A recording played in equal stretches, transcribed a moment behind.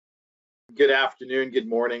Good afternoon, good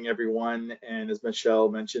morning, everyone. And as Michelle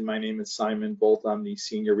mentioned, my name is Simon Bolt. I'm the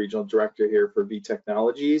Senior Regional Director here for V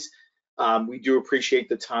Technologies. We do appreciate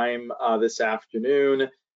the time this afternoon,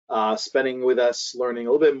 spending with us, learning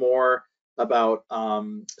a little bit more about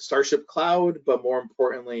StarShip Cloud, but more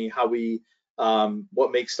importantly, how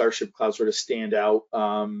what makes StarShip Cloud sort of stand out,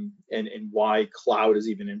 and why cloud is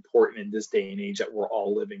even important in this day and age that we're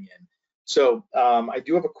all living in. So I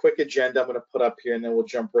do have a quick agenda I'm going to put up here, and then we'll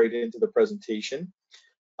jump right into the presentation.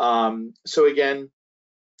 So again,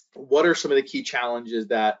 what are some of the key challenges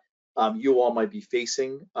that you all might be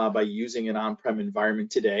facing by using an on-prem environment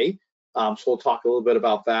today? So we'll talk a little bit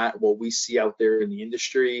about that, what we see out there in the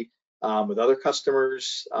industry with other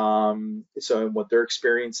customers, and what they're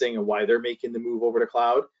experiencing and why they're making the move over to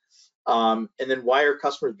cloud. And then why are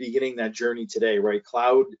customers beginning that journey today, right?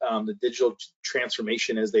 Cloud, the digital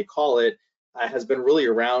transformation, as they call it, has been really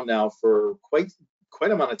around now for quite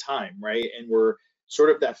amount of time, right? And we're sort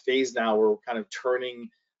of that phase now where we're kind of turning,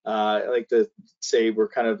 I like to say we're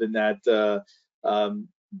kind of in that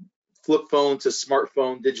flip phone to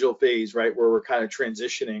smartphone digital phase, right? Where we're kind of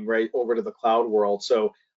transitioning right over to the cloud world.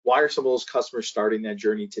 So why are some of those customers starting that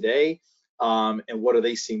journey today? And what are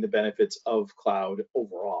they seeing the benefits of cloud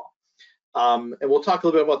overall? And we'll talk a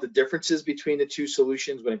little bit about the differences between the two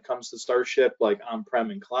solutions when it comes to StarShip, like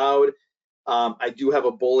on-prem and cloud. I do have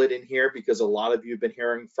a bullet in here because a lot of you have been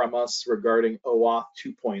hearing from us regarding OAuth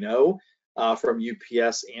 2.0 from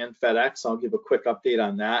UPS and FedEx. I'll give a quick update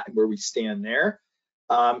on that and where we stand there.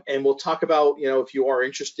 And we'll talk about, if you are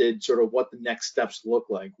interested, sort of what the next steps look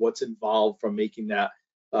like, what's involved from making that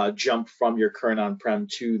jump from your current on-prem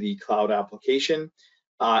to the cloud application.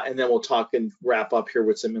 And then we'll talk and wrap up here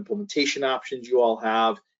with some implementation options you all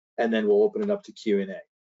have, and then we'll open it up to Q&A.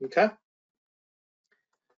 Okay.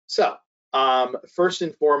 So first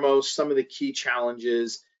and foremost, some of the key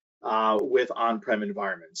challenges with on-prem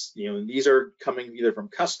environments. These are coming either from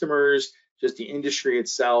customers, just the industry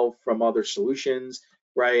itself, from other solutions,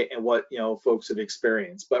 right? And what folks have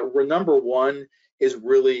experienced. But number one is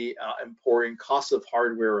really important: cost of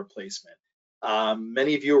hardware replacement.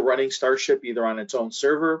 Many of you are running StarShip either on its own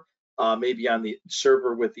server, maybe on the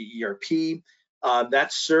server with the ERP.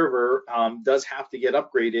 That server does have to get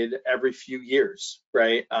upgraded every few years,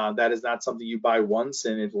 right? That is not something you buy once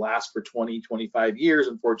and it lasts for 20, 25 years,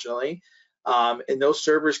 unfortunately. And those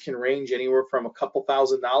servers can range anywhere from a couple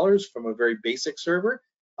 $1,000s from a very basic server,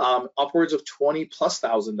 upwards of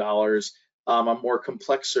 $20,000+ on more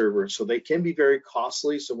complex servers. So they can be very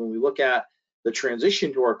costly. So when we look at the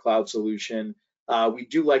transition to our cloud solution, we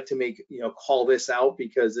do like to call this out,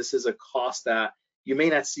 because this is a cost that you may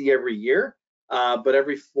not see every year, but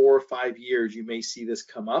every 4 or 5 years you may see this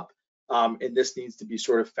come up, and this needs to be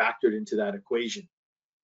sort of factored into that equation.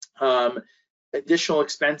 Additional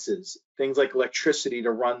expenses, things like electricity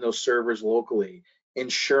to run those servers locally,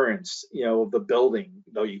 insurance, the building,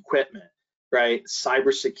 the equipment, right?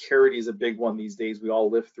 Cybersecurity is a big one these days. We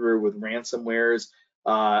all live through with ransomwares.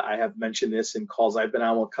 I have mentioned this in calls I've been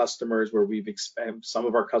on with customers where some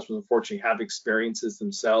of our customers unfortunately have experiences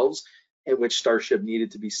themselves in which StarShip needed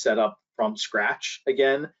to be set up from scratch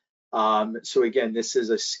again. So again, this is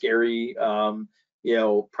a scary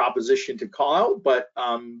proposition to call out, but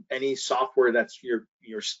any software that's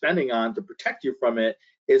you're spending on to protect you from it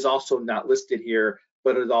is also not listed here,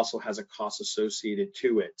 but it also has a cost associated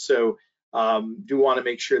to it. So do want to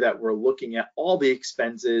make sure that we're looking at all the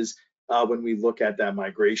expenses when we look at that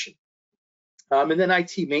migration. And then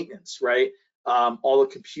IT maintenance, right? All the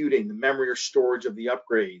computing, the memory or storage of the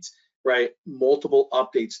upgrades, right? Multiple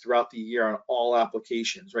updates throughout the year on all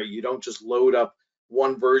applications, right? You don't just load up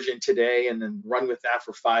one version today and then run with that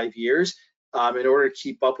for 5 years. In order to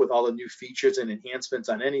keep up with all the new features and enhancements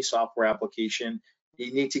on any software application,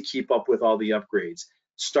 you need to keep up with all the upgrades.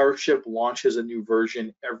 StarShip launches a new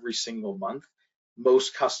version every single month.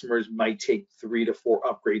 Most customers might take 3 to 4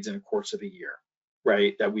 upgrades in the course of a year,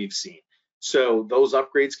 right, that we've seen. So those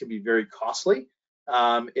upgrades can be very costly.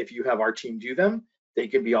 If you have our team do them, they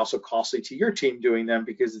can be also costly to your team doing them,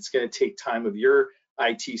 because it's going to take time of your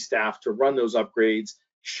IT staff to run those upgrades,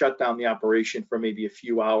 shut down the operation for maybe a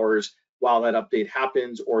few hours while that update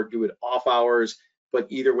happens, or do it off hours. But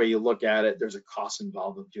either way you look at it, there's a cost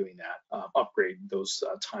involved of doing that upgrade those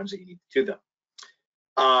times that you need to do them.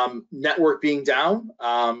 Network being down,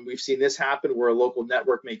 we've seen this happen where a local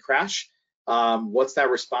network may crash. What's that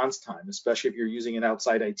response time? Especially if you're using an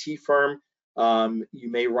outside IT firm,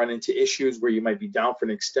 you may run into issues where you might be down for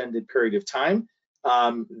an extended period of time.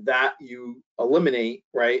 That you eliminate,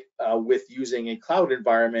 right, with using a cloud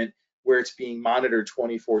environment where it's being monitored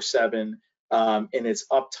 24/7 and its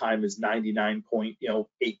uptime is 99.8%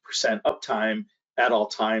 uptime at all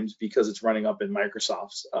times because it's running up in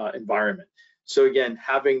Microsoft's environment. So again,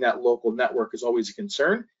 having that local network is always a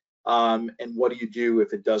concern. And what do you do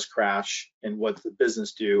if it does crash, and what does the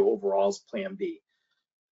business do overall as plan B?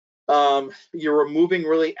 You're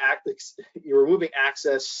removing access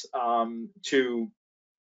to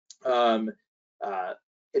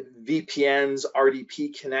VPNs,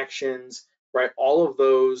 RDP connections, right? All of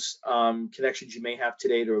those connections you may have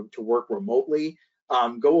today to work remotely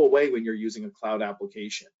go away when you're using a cloud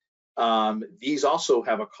application. These also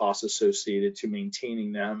have a cost associated to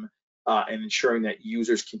maintaining them and ensuring that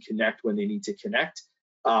users can connect when they need to connect.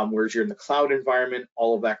 Whereas you're in the cloud environment,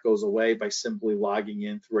 all of that goes away by simply logging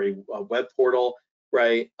in through a web portal,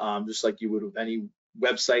 right? Just like you would with any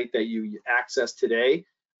website that you access today.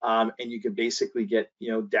 And you can basically get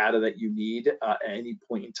data that you need at any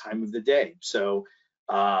point in time of the day. So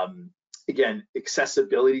again,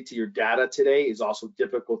 accessibility to your data today is also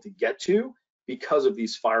difficult to get to because of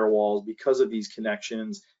these firewalls, because of these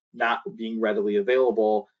connections not being readily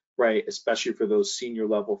available, right? Especially for those senior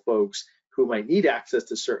level folks who might need access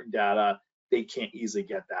to certain data, they can't easily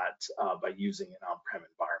get that by using an on-prem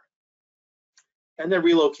environment. And then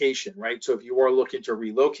relocation, right? So if you are looking to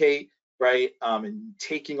relocate, right, and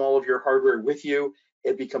taking all of your hardware with you,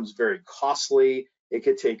 it becomes very costly. It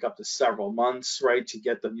could take up to several months, right, to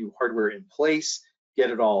get the new hardware in place,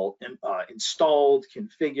 get it all installed,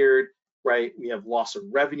 configured, right? We have loss of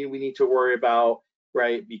revenue we need to worry about,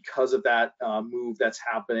 right, because of that move that's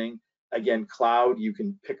happening. Again, cloud, you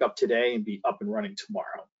can pick up today and be up and running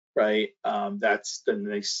tomorrow, right? That's the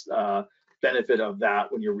nice benefit of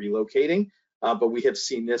that when you're relocating. But we have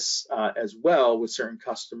seen this as well with certain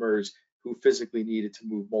customers who physically needed to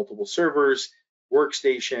move multiple servers,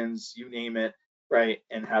 workstations, you name it, right?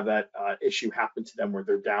 And have that issue happen to them where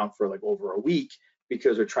they're down for like over a week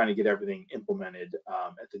because they're trying to get everything implemented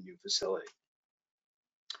at the new facility.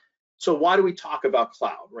 So why do we talk about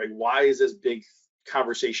cloud, right? Why is this big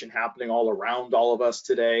conversation happening all around all of us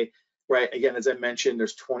today, right? Again, as I mentioned,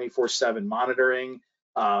 there's 24/7 monitoring,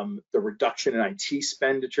 the reduction in IT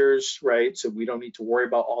expenditures, right? So we don't need to worry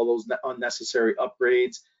about all those unnecessary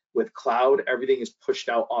upgrades. With cloud, everything is pushed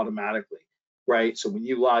out automatically, right? So when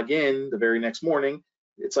you log in the very next morning,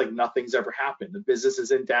 it's like nothing's ever happened. The business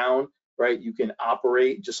isn't down, right? You can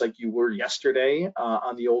operate just like you were yesterday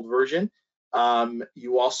on the old version.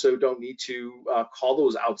 You also don't need to call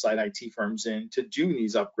those outside IT firms in to do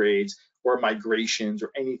these upgrades or migrations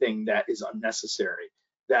or anything that is unnecessary.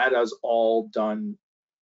 That is all done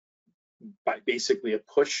by basically a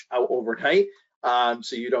push out overnight.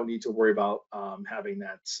 So you don't need to worry about having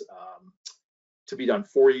that to be done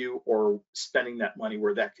for you or spending that money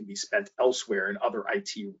where that can be spent elsewhere in other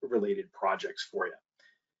IT related projects for you.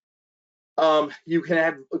 You can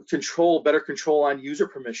have better control on user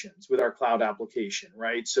permissions with our cloud application,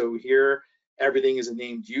 right? So here, everything is a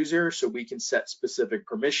named user, so we can set specific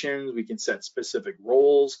permissions, we can set specific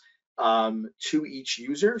roles to each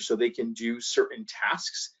user so they can do certain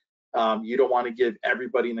tasks. You don't want to give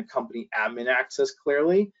everybody in the company admin access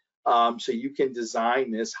clearly, so you can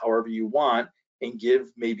design this however you want and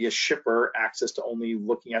give maybe a shipper access to only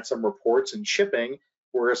looking at some reports and shipping,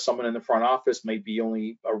 whereas someone in the front office might be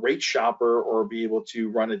only a rate shopper or be able to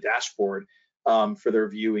run a dashboard for their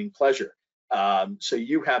viewing pleasure. So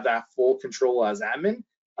you have that full control as admin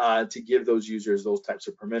to give those users those types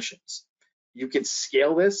of permissions. You can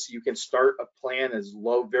scale this. You can start a plan as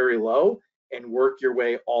low, very low, and work your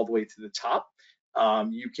way all the way to the top.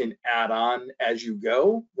 You can add on as you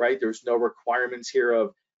go, right? There's no requirements here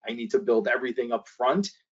of I need to build everything up front,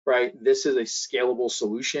 right? This is a scalable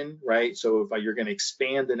solution, right? So if you're going to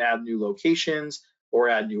expand and add new locations or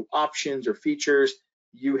add new options or features,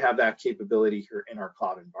 you have that capability here in our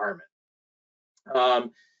cloud environment.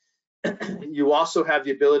 You also have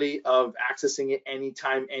the ability of accessing it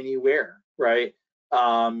anytime, anywhere, right?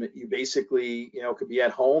 You basically, could be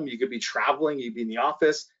at home, you could be traveling, you could be in the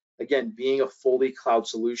office. Again, being a fully cloud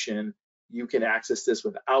solution, you can access this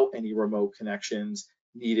without any remote connections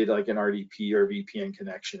needed, like an RDP or VPN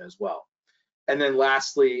connection as well. And then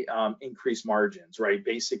lastly, increased margins, right?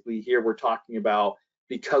 Basically here we're talking about,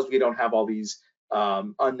 because we don't have all these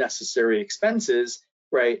unnecessary expenses,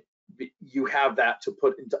 right? You have that to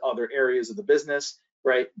put into other areas of the business,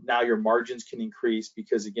 right? Now your margins can increase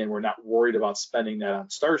because again, we're not worried about spending that on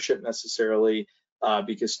StarShip necessarily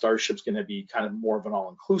because StarShip's going to be kind of more of an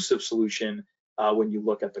all-inclusive solution when you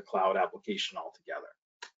look at the cloud application altogether.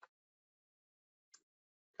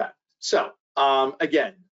 Okay, so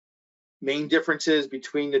again, main differences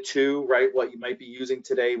between the two, right? What you might be using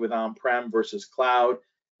today with on-prem versus cloud,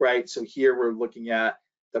 right? So here we're looking at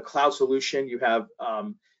the cloud solution. You have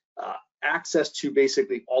access to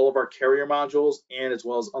basically all of our carrier modules and as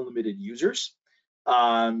well as unlimited users.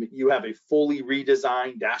 You have a fully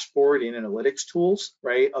redesigned dashboard and analytics tools,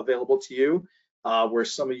 right, available to you, where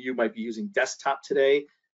some of you might be using desktop today,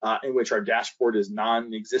 in which our dashboard is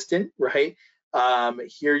non-existent, right?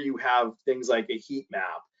 Here you have things like a heat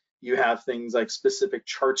map. You have things like specific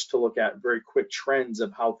charts to look at, very quick trends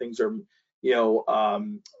of how things are,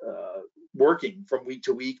 working from week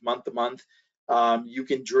to week, month to month. You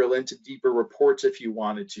can drill into deeper reports if you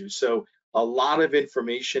wanted to. So a lot of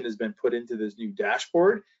information has been put into this new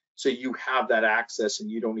dashboard. So you have that access and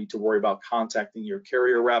you don't need to worry about contacting your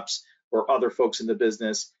carrier reps or other folks in the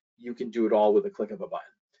business. You can do it all with a click of a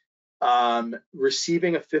button.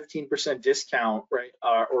 Receiving a 15% discount, right,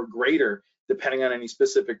 or greater, depending on any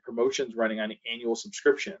specific promotions running on annual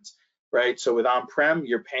subscriptions, right? So with on-prem,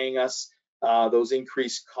 you're paying us those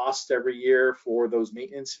increased costs every year for those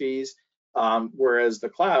maintenance fees, whereas the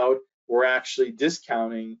cloud, we're actually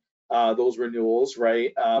discounting those renewals,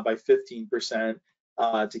 right, by 15%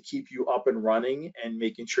 to keep you up and running and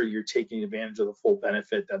making sure you're taking advantage of the full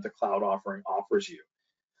benefit that the cloud offering offers you.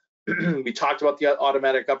 We talked about the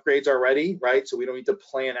automatic upgrades already, right? So we don't need to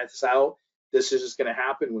plan this out. This is just going to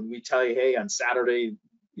happen when we tell you, hey, on Saturday,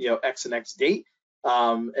 X and X date,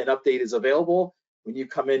 an update is available. When you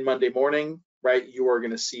come in Monday morning, right, you are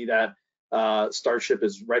going to see that StarShip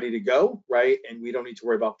is ready to go, right? And we don't need to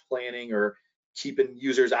worry about planning or keeping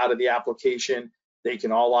users out of the application. They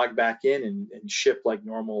can all log back in and ship like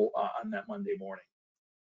normal on that Monday morning.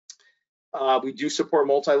 We do support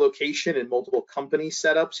multi-location and multiple company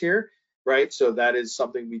setups here, right? So that is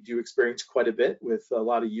something we do experience quite a bit with a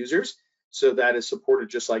lot of users. So that is supported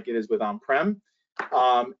just like it is with on-prem.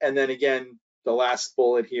 And then again, the last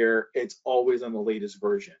bullet here, it's always on the latest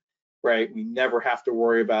version, right? We never have to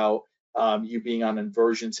worry about you being on a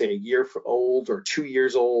version, say, a year old or 2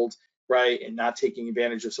 years old, right? And not taking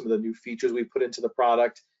advantage of some of the new features we put into the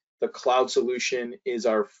product. The cloud solution is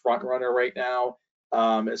our front runner right now.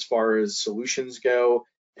 As far as solutions go,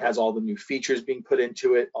 it has all the new features being put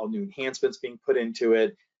into it, all new enhancements being put into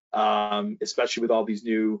it, especially with all these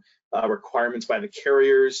new requirements by the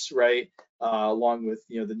carriers, right? Along with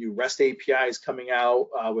the new REST APIs coming out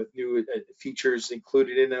with new features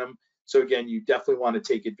included in them. So again, you definitely want to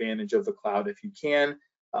take advantage of the cloud if you can,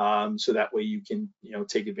 so that way you can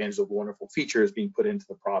take advantage of wonderful features being put into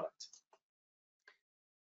the product.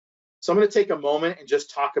 So I'm going to take a moment and just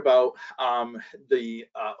talk about the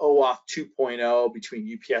OAuth 2.0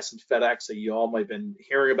 between UPS and FedEx that you all might have been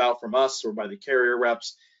hearing about from us or by the carrier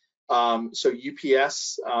reps. So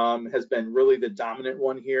UPS has been really the dominant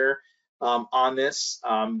one here on this.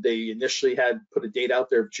 They initially had put a date out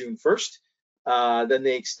there of June 1st. Then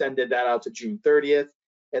they extended that out to June 30th.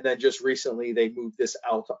 And then just recently they moved this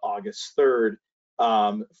out to August 3rd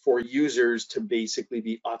for users to basically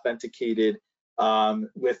be authenticated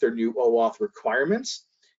with their new OAuth requirements.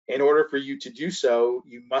 In order for you to do so,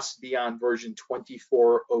 you must be on version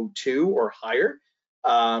 24.02 or higher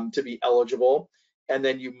to be eligible. And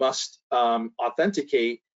then you must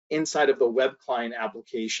authenticate inside of the web client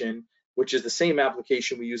application, which is the same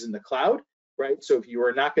application we use in the cloud, right? So if you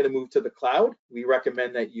are not going to move to the cloud, we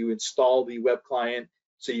recommend that you install the web client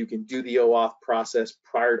so you can do the OAuth process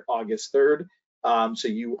prior to August 3rd. So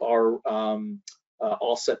you are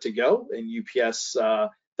all set to go, and UPS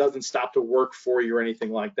doesn't stop to work for you or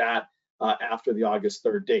anything like that after the August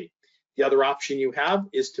 3rd date. The other option you have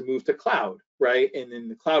is to move to cloud, right? And in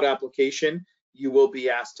the cloud application, you will be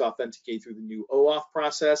asked to authenticate through the new OAuth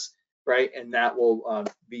process, right? And that will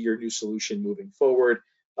be your new solution moving forward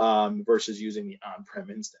versus using the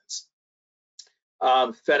on-prem instance.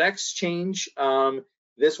 FedEx change,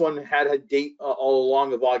 this one had a date all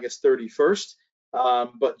along of August 31st.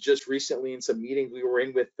 But just recently in some meetings we were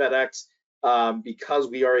in with FedEx, because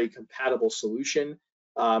we are a compatible solution,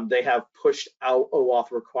 they have pushed out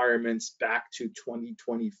OAuth requirements back to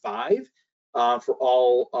 2025 for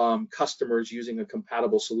all customers using a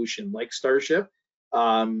compatible solution like StarShip.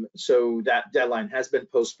 So that deadline has been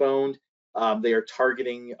postponed. They are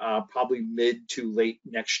targeting probably mid to late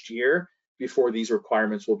next year before these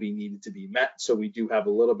requirements will be needed to be met. So we do have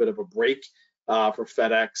a little bit of a break for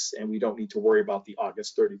FedEx, and we don't need to worry about the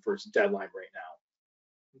August 31st deadline right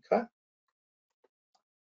now. Okay.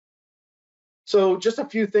 So just a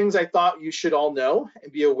few things I thought you should all know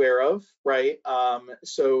and be aware of, right?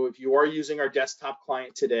 So if you are using our desktop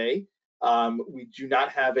client today, we do not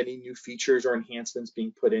have any new features or enhancements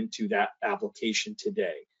being put into that application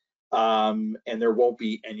today. And there won't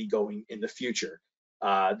be any going in the future.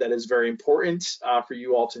 That is very important for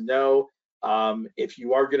you all to know. If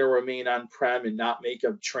you are going to remain on-prem and not make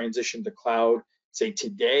a transition to cloud, say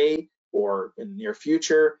today or in the near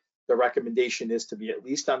future, the recommendation is to be at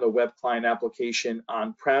least on the web client application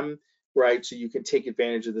on-prem, right? So you can take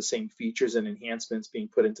advantage of the same features and enhancements being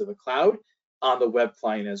put into the cloud on the web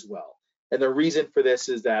client as well. And the reason for this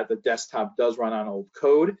is that the desktop does run on old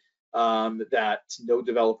code that no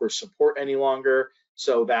developers support any longer.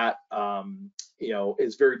 So that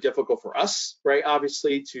is very difficult for us, right?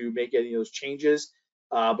 Obviously, to make any of those changes.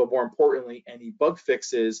 But more importantly, any bug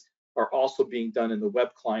fixes are also being done in the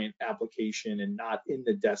web client application and not in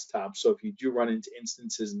the desktop. So if you do run into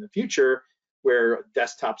instances in the future where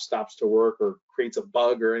desktop stops to work or creates a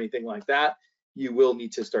bug or anything like that, you will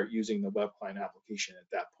need to start using the web client application at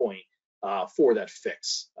that point for that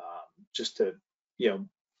fix. Just to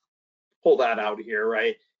pull that out here,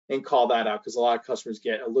 right, and call that out, because a lot of customers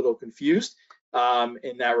get a little confused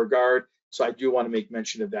in that regard. So I do want to make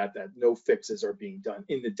mention of that no fixes are being done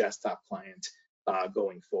in the desktop client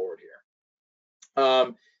going forward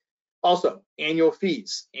here. Also, annual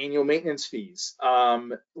fees, annual maintenance fees,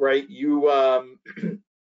 right?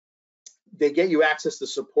 They get you access to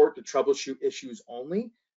support to troubleshoot issues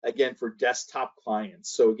only, again, for desktop clients.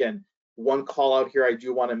 So again, one call out here I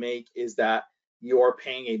do want to make is that you are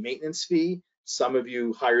paying a maintenance fee, some of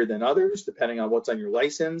you higher than others, depending on what's on your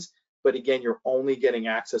license. But again, you're only getting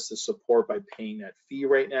access to support by paying that fee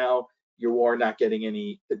right now. You are not getting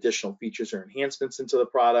any additional features or enhancements into the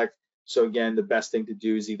product. So again, the best thing to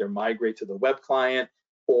do is either migrate to the web client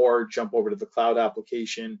or jump over to the cloud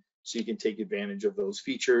application so you can take advantage of those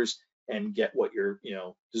features and get what you're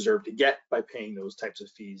deserve to get by paying those types of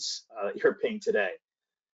fees you're paying today.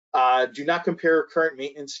 Do not compare current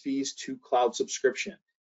maintenance fees to cloud subscription.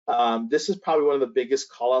 This is probably one of the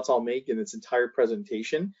biggest callouts I'll make in this entire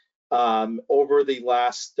presentation. Over the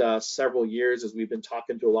last several years, as we've been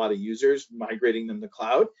talking to a lot of users, migrating them to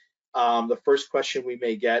cloud, the first question we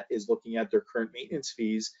may get is looking at their current maintenance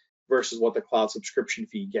fees versus what the cloud subscription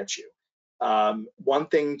fee gets you. One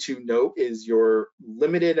thing to note is you're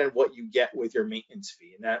limited on what you get with your maintenance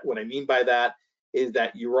fee. And that, what I mean by that is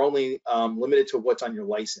that you're only limited to what's on your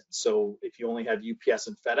license. So if you only have UPS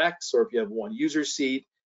and FedEx, or if you have one user seat,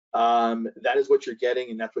 that is what you're getting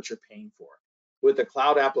and that's what you're paying for. With the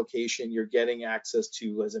cloud application, you're getting access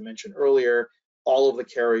to, as I mentioned earlier, all of the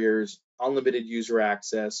carriers, unlimited user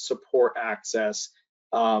access, support access,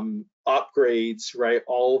 upgrades, right?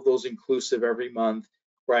 All of those inclusive every month,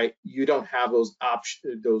 right? You don't have those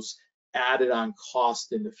those added on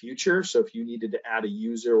costs in the future. So if you needed to add a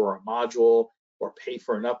user or a module or pay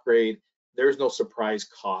for an upgrade, there's no surprise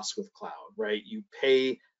costs with cloud, right? You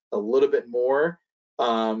pay a little bit more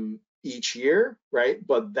each year, right?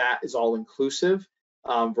 But that is all inclusive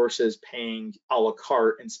versus paying a la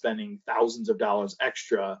carte and spending thousands of dollars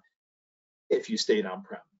extra if you stayed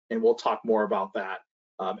on-prem. And we'll talk more about that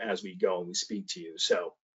as we go and we speak to you.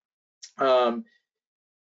 So,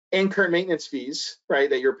 and current maintenance fees, right,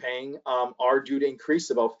 that you're paying are due to increase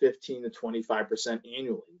about 15 to 25%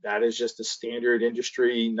 annually. That is just a standard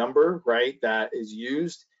industry number, right, that is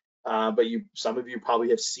used. But some of you probably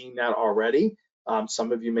have seen that already.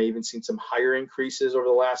 Some of you may even seen some higher increases over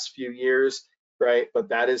the last few years, right? But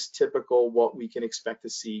that is typical what we can expect to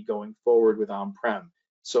see going forward with on-prem.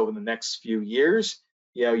 So in the next few years,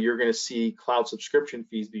 you're going to see cloud subscription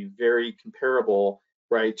fees be very comparable,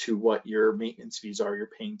 right, to what your maintenance fees are you're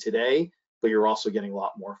paying today, but you're also getting a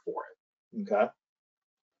lot more for it, okay?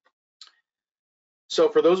 So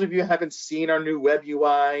for those of you who haven't seen our new web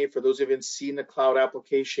UI, for those who haven't seen the cloud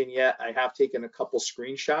application yet, I have taken a couple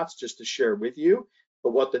screenshots just to share with you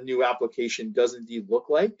of what the new application does indeed look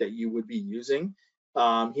like that you would be using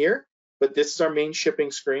here. But this is our main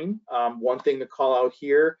shipping screen. One thing to call out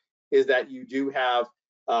here is that you don't have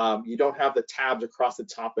the tabs across the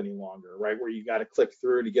top any longer, right? Where you got to click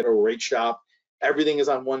through to get a rate shop. Everything is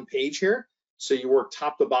on one page here. So you work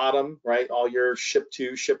top to bottom, right? All your ship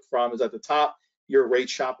to, ship from is at the top. Your rate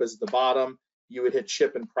shop is at the bottom. You would hit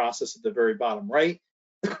ship and process at the very bottom right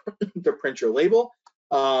to print your label.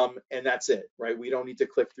 And that's it, right? We don't need to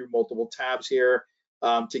click through multiple tabs here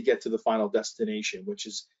to get to the final destination, which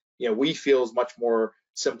is, we feel is much more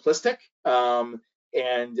simplistic. And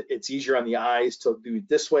it's easier on the eyes to do it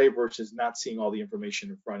this way versus not seeing all the information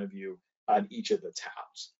in front of you on each of the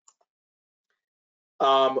tabs.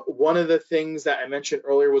 One of the things that I mentioned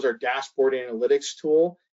earlier was our dashboard analytics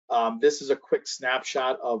tool. This is a quick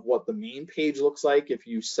snapshot of what the main page looks like if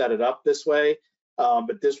you set it up this way.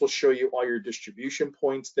 But this will show you all your distribution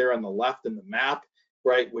points there on the left in the map,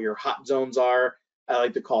 right, where your hot zones are. I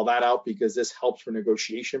like to call that out because this helps for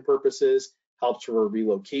negotiation purposes, helps for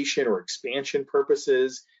relocation or expansion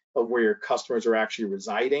purposes. of where your customers are actually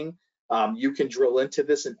residing. You can drill into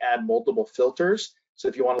this and add multiple filters. So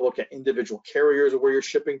if you want to look at individual carriers or where you're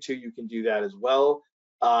shipping to, you can do that as well.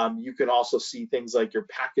 You can also see things like your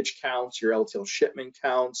package counts, your LTL shipment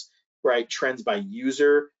counts, right? Trends by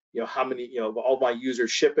user, how many, of all my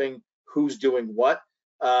users shipping, who's doing what,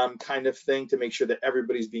 kind of thing, to make sure that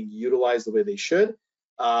everybody's being utilized the way they should.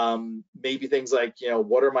 Maybe things like,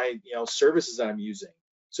 what are my, services that I'm using?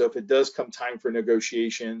 So if it does come time for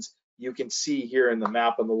negotiations, you can see here in the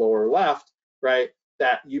map on the lower left, right,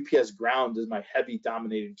 that UPS Ground is my heavy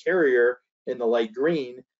dominated carrier in the light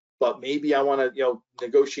green, but maybe I want to,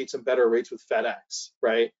 negotiate some better rates with FedEx,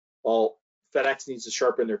 right? Well, FedEx needs to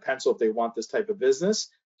sharpen their pencil if they want this type of business.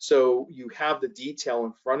 So you have the detail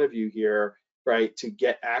in front of you here, right, to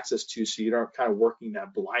get access to, so you aren't kind of working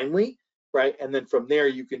that blindly, right? And then from there,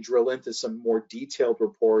 you can drill into some more detailed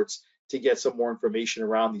reports to get some more information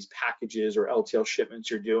around these packages or LTL shipments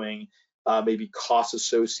you're doing, maybe costs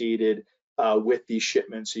associated with these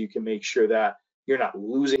shipments, so you can make sure that you're not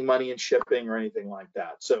losing money in shipping or anything like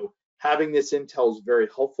that. So having this intel is very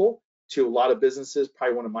helpful to a lot of businesses.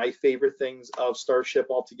 Probably one of my favorite things of StarShip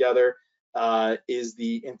altogether is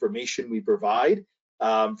the information we provide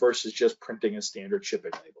versus just printing a standard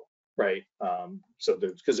shipping label, right? So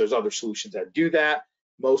because there's other solutions that do that.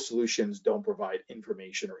 Most solutions don't provide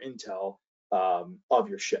information or intel of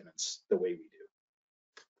your shipments the way we do.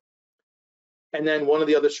 And then one of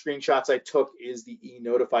the other screenshots I took is the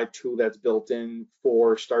e-Notify tool that's built in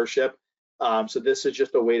for StarShip. So this is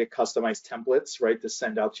just a way to customize templates, right, to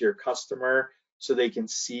send out to your customer so they can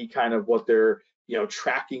see kind of what their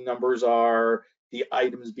tracking numbers are, the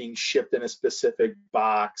items being shipped in a specific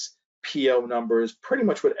box, PO numbers, pretty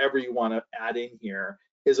much whatever you want to add in here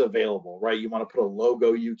is available, right? You want to put a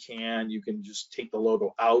logo, you can just take the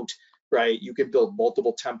logo out, right? You can build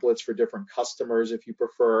multiple templates for different customers if you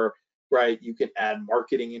prefer, right? You can add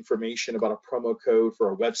marketing information about a promo code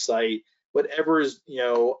for a website, whatever is,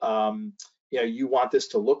 you want this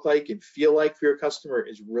to look like and feel like for your customer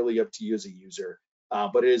is really up to you as a user,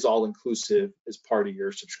 but it is all inclusive as part of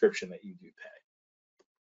your subscription that you do pay.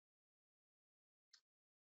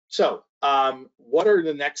 So what are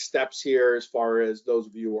the next steps here as far as those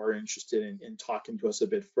of you who are interested in talking to us a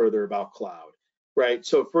bit further about cloud, right?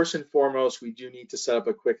 So first and foremost, we do need to set up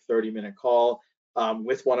a quick 30-minute call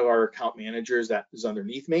with one of our account managers that is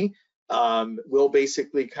underneath me. We'll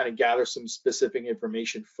basically kind of gather some specific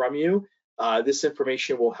information from you. This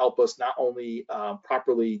information will help us not only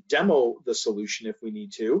properly demo the solution if we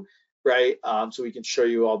need to, right? So we can show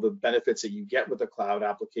you all the benefits that you get with the cloud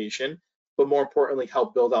application, but more importantly,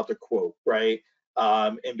 help build out the quote, right?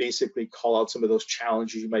 And basically call out some of those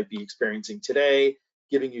challenges you might be experiencing today,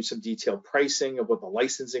 giving you some detailed pricing of what the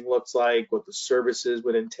licensing looks like, what the services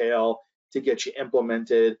would entail to get you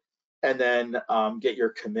implemented, and then get your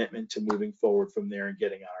commitment to moving forward from there and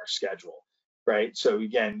getting on our schedule, right? So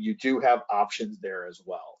again, you do have options there as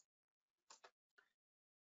well.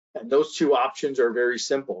 And those two options are very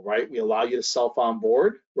simple, right? We allow you to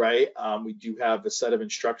self-onboard, right? We do have a set of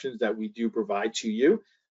instructions that we do provide to you.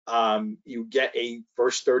 You get a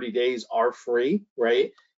first 30 days are free,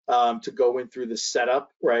 right? To go in through the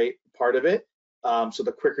setup, right, part of it. So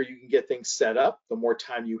the quicker you can get things set up, the more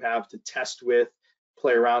time you have to test with,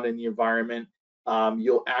 play around in the environment.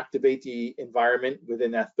 You'll activate the environment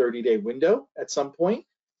within that 30-day window at some point.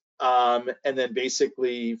 And then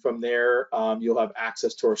basically from there, you'll have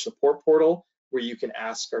access to our support portal where you can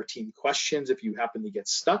ask our team questions if you happen to get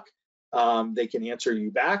stuck. They can answer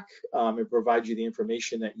you back and provide you the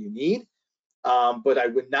information that you need. But I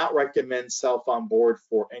would not recommend self-onboard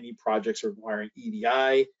for any projects requiring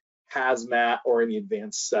EDI, hazmat, or any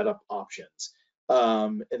advanced setup options.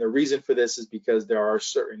 And the reason for this is because there are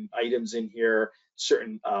certain items in here,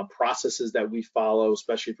 certain processes that we follow,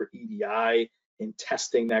 especially for EDI and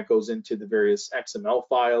testing that goes into the various XML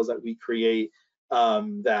files that we create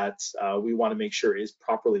that we want to make sure is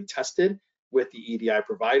properly tested with the EDI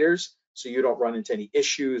providers, so you don't run into any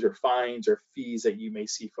issues or fines or fees that you may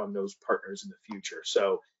see from those partners in the future.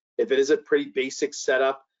 So if it is a pretty basic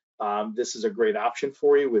setup, this is a great option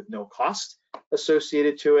for you with no cost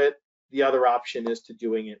associated to it. The other option is to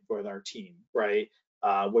doing it with our team, right?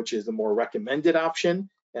 Which is the more recommended option.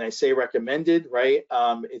 And I say recommended, right?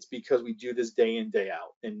 It's because we do this day in, day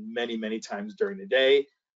out, and many, many times during the day.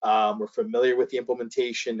 We're familiar with the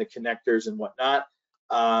implementation, the connectors and whatnot.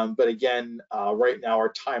 But again, right now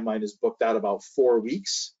our timeline is booked out about 4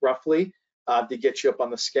 weeks, roughly, to get you up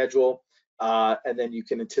on the schedule. And then you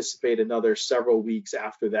can anticipate another several weeks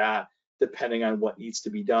after that, depending on what needs to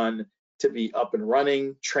be done to be up and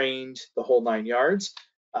running, trained, the whole 9 yards.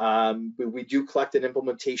 We do collect an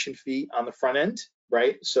implementation fee on the front end,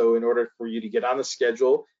 right? So in order for you to get on the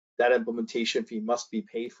schedule, that implementation fee must be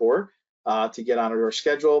paid for to get on our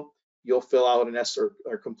schedule. You'll fill out an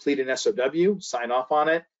or complete an SOW, sign off on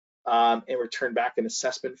it, and return back an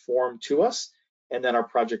assessment form to us. And then our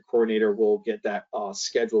project coordinator will get that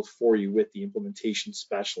scheduled for you with the implementation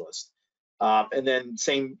specialist. And then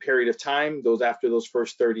same period of time, after those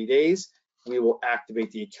first 30 days, we will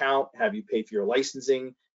activate the account, have you pay for your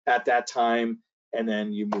licensing at that time, and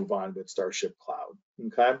then you move on with StarShip Cloud.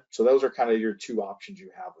 Okay, so those are kind of your two options you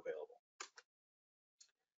have available.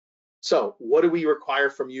 So what do we require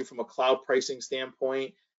from you from a cloud pricing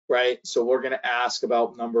standpoint, right? So we're going to ask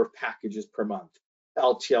about number of packages per month,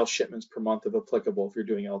 LTL shipments per month if applicable if you're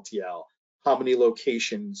doing LTL. How many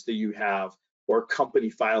locations do you have, or company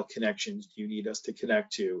file connections do you need us to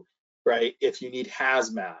connect to, right? If you need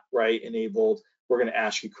hazmat, right, enabled, we're going to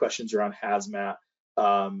ask you questions around hazmat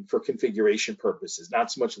for configuration purposes,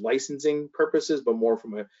 not so much licensing purposes, but more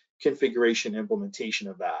from a configuration implementation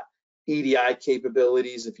of that. EDI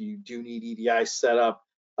capabilities, if you do need EDI set up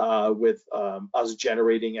with us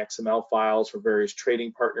generating XML files for various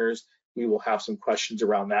trading partners, we will have some questions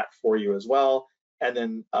around that for you as well. And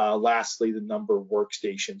then lastly, the number of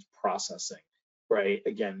workstations processing, right?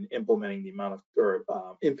 Again, implementing the amount of, or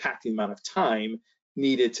impacting the amount of time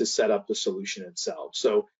needed to set up the solution itself.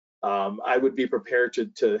 So I would be prepared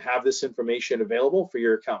to have this information available for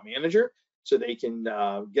your account manager so they can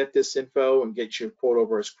get this info and get you a quote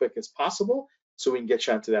over as quick as possible so we can get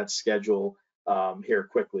you onto that schedule here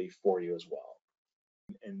quickly for you as well.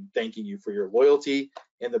 And thanking you for your loyalty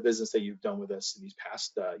and the business that you've done with us in these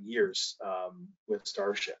past years with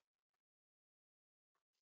StarShip.